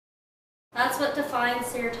That's what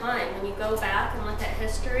defines your time. When you go back and look at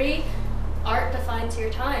history, art defines your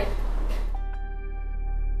time.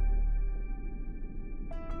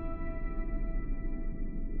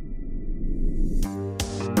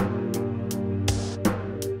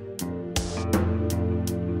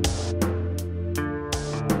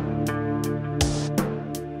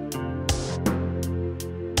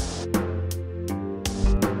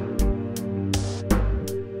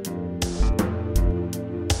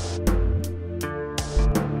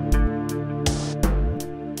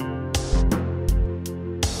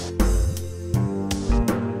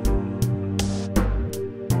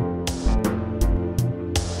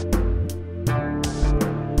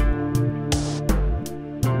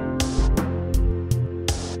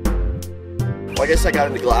 I guess I got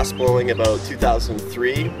into glass blowing about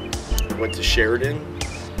 2003, went to Sheridan.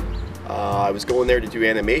 I was going there to do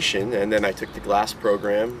animation, and then I took the glass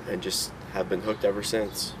program and just have been hooked ever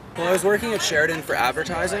since. Well, I was working at Sheridan for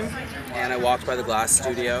advertising, and I walked by the glass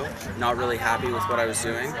studio, not really happy with what I was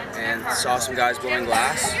doing, and saw some guys blowing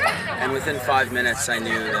glass, and within 5 minutes I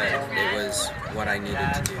knew that it was what I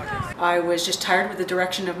needed to do. I was just tired with the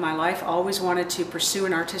direction of my life, always wanted to pursue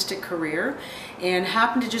an artistic career, and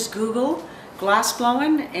happened to just Google glass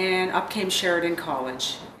blowing, and up came Sheridan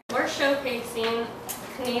College. We're showcasing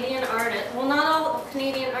Canadian artists, well, not all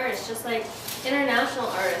Canadian artists, just like international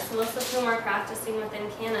artists, most of whom are practicing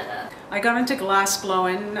within Canada. I got into glass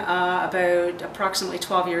blowing about approximately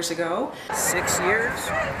 12 years ago. 6 years?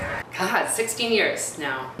 God, 16 years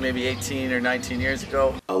now. Maybe 18 or 19 years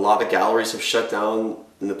ago. A lot of galleries have shut down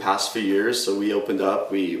in the past few years, so we opened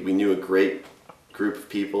up. We knew a great group of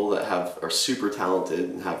people that are super talented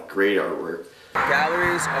and have great artwork.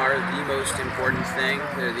 Galleries are the most important thing.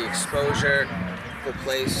 They're the exposure, the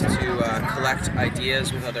place to collect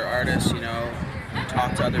ideas with other artists, you know,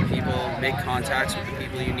 talk to other people, make contacts with the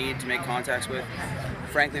people you need to make contacts with.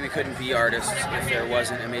 Frankly, we couldn't be artists if there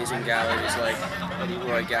wasn't amazing galleries like Edy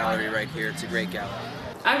Roy Gallery right here. It's a great gallery.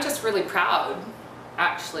 I'm just really proud,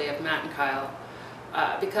 actually, of Matt and Kyle,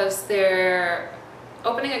 because they're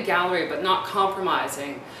opening a gallery but not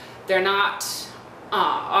compromising. They're not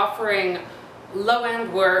offering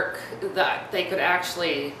low-end work that they could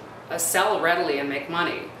actually sell readily and make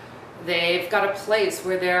money. They've got a place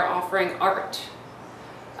where they're offering art.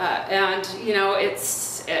 And you know,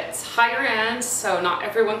 it's higher end, so not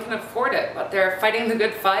everyone can afford it, but they're fighting the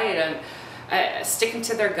good fight and sticking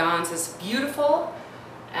to their guns. Is beautiful,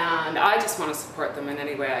 and I just want to support them in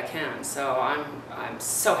any way I can. So I'm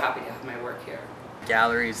so happy to have my work here.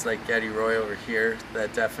 Galleries like Edy Roy over here,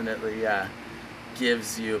 that definitely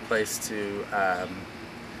gives you a place to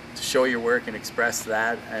show your work and express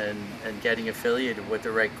that, and getting affiliated with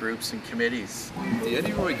the right groups and committees. The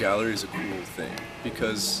Edy Roy Gallery is a cool thing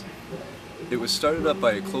because it was started up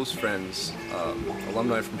by close friends,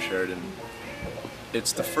 alumni from Sheridan.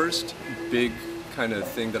 It's the first big kind of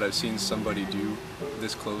thing that I've seen somebody do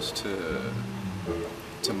this close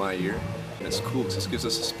to my ear. And it's cool because this gives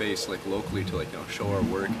us a space, like locally, to show our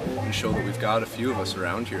work and show that we've got a few of us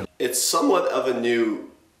around here. It's somewhat of a new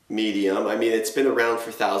medium. I mean, it's been around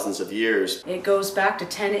for thousands of years. It goes back to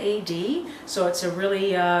 10 AD, so it's a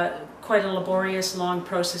really quite a laborious, long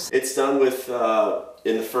process. It's done with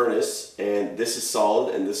in the furnace, and this is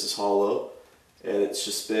solid and this is hollow, and it's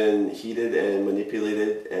just been heated and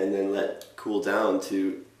manipulated and then let cool down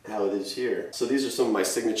to how it is here. So these are some of my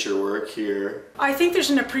signature work here. I think there's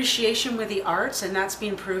an appreciation with the arts, and that's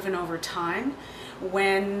been proven over time.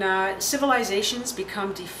 When civilizations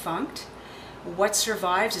become defunct, what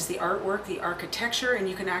survives is the artwork, the architecture, and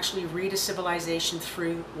you can actually read a civilization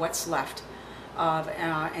through what's left of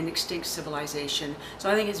an extinct civilization. So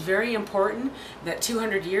I think it's very important that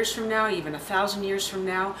 200 years from now, even 1,000 years from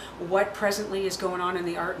now, what presently is going on in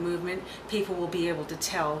the art movement, people will be able to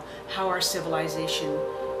tell how our civilization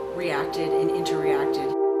reacted and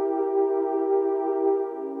interreacted.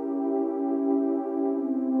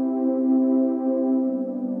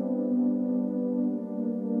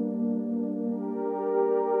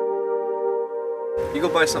 You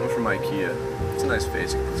go buy something from IKEA, it's a nice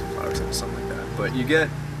vase, you can put some flowers in it, something like that. But you get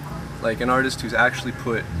like an artist who's actually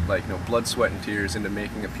put blood, sweat, and tears into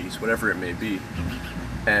making a piece, whatever it may be.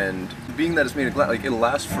 And being that it's made of glass, it'll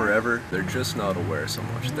last forever. They're just not aware so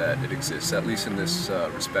much that it exists, at least in this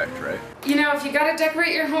respect, right? You know, if you gotta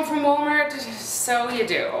decorate your home from Walmart, so you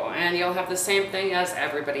do, and you'll have the same thing as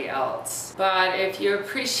everybody else. But if you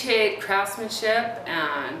appreciate craftsmanship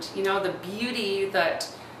and, you know, the beauty that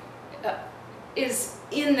is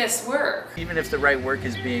in this work. Even if the right work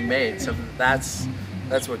is being made, so that's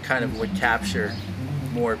what kind of would capture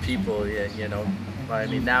more people, you know. I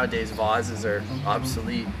mean, nowadays vases are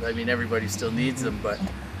obsolete. I mean, everybody still needs them, but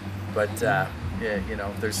yeah, you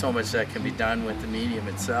know, there's so much that can be done with the medium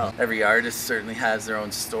itself. Every artist certainly has their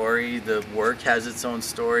own story. The work has its own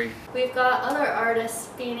story. We've got other artists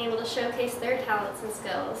being able to showcase their talents and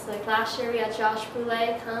skills. Like last year we had Josh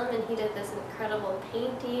Boulay come and he did this incredible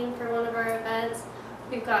painting for one of our events.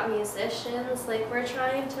 We've got musicians. Like, we're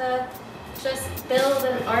trying to just build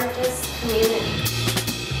an artist community.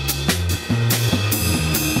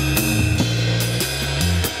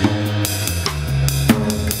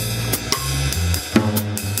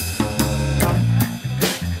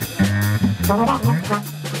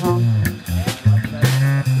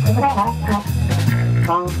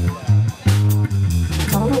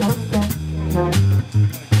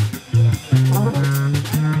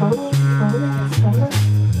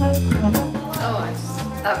 Oh,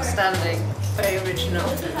 it's outstanding. Very original.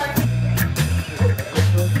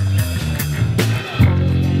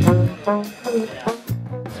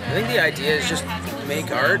 I think the idea is just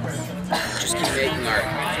make art, just keep making art.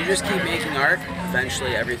 If you just keep making art,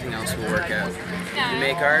 eventually everything else will work out. If you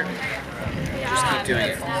make art, just keep doing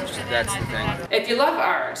it. That's the thing. If you love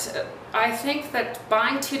art, I think that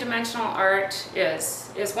buying two-dimensional art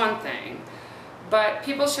is one thing, but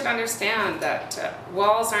people should understand that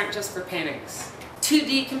walls aren't just for paintings.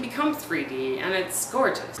 2D can become 3D, and it's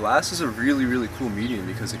gorgeous. Glass is a really, really cool medium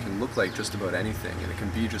because it can look like just about anything, and it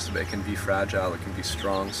can be fragile, it can be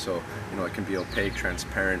strong, so you know it can be opaque,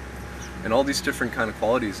 transparent, and all these different kind of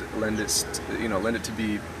qualities lend it to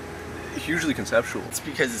be hugely conceptual. It's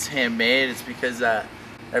because it's handmade. It's because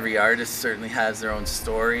every artist certainly has their own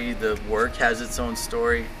story. The work has its own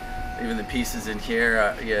story. Even the pieces in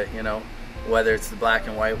here, you know, whether it's the black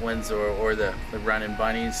and white ones or the running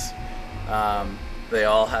bunnies. They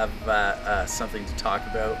all have something to talk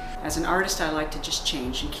about. As an artist, I like to just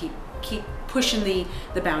change and keep pushing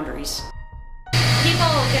the boundaries. People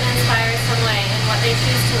get inspired some way, and what they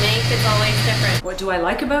choose to make is always different. What do I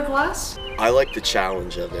like about glass? I like the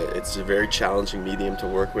challenge of it. It's a very challenging medium to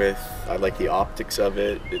work with. I like the optics of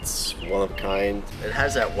it. It's one of a kind. It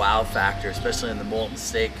has that wow factor, especially in the molten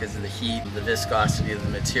state because of the heat, the viscosity of the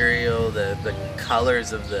material, the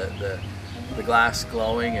colors of the glass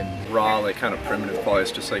glowing and Raw, like kind of primitive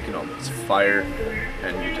qualities, just like, you know, it's fire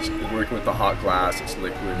and you're just working with the hot glass, it's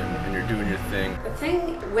liquid, and you're doing your thing. The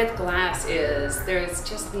thing with glass is there's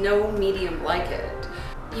just no medium like it.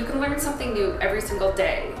 You can learn something new every single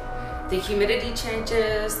day. The humidity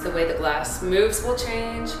changes, the way the glass moves will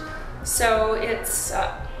change. So it's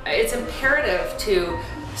imperative to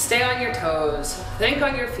stay on your toes, think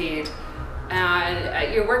on your feet,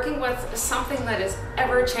 and you're working with something that is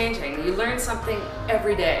ever changing. You learn something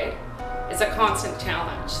every day. It's a constant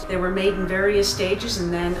challenge. They were made in various stages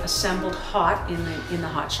and then assembled hot in the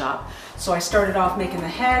hot shop. So I started off making the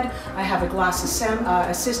head. I have a glass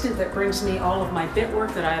assistant that brings me all of my bit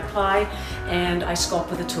work that I apply, and I sculpt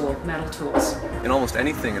with a tool, metal tools. In almost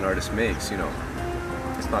anything an artist makes, you know,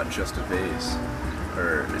 it's not just a vase,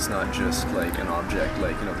 or it's not just like an object.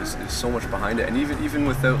 Like, you know, there's so much behind it, and even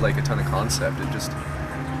without like a ton of concept, it just,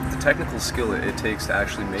 the technical skill it takes to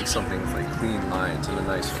actually make something with like clean lines and a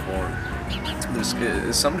nice form.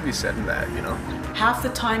 There's something to be said in that, you know. Half the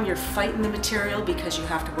time you're fighting the material because you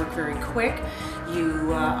have to work very quick.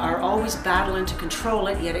 You are always battling to control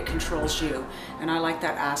it, yet it controls you. And I like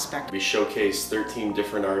that aspect. We showcase 13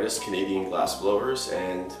 different artists, Canadian glassblowers,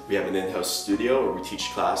 and we have an in-house studio where we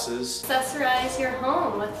teach classes. Accessorize your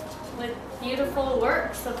home with beautiful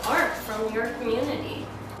works of art from your community.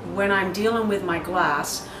 When I'm dealing with my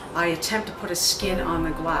glass, I attempt to put a skin on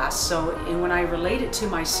the glass. So when I relate it to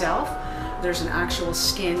myself, there's an actual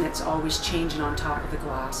skin that's always changing on top of the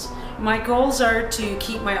glass. My goals are to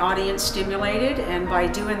keep my audience stimulated, and by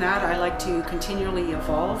doing that I like to continually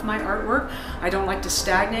evolve my artwork. I don't like to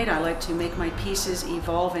stagnate. I like to make my pieces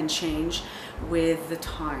evolve and change with the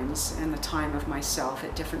times and the time of myself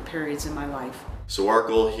at different periods in my life. So our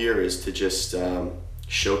goal here is to just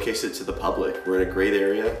showcase it to the public. We're in a great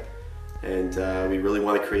area, and we really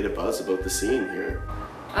want to create a buzz about the scene here.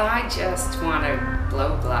 I just want to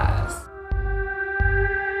blow glass.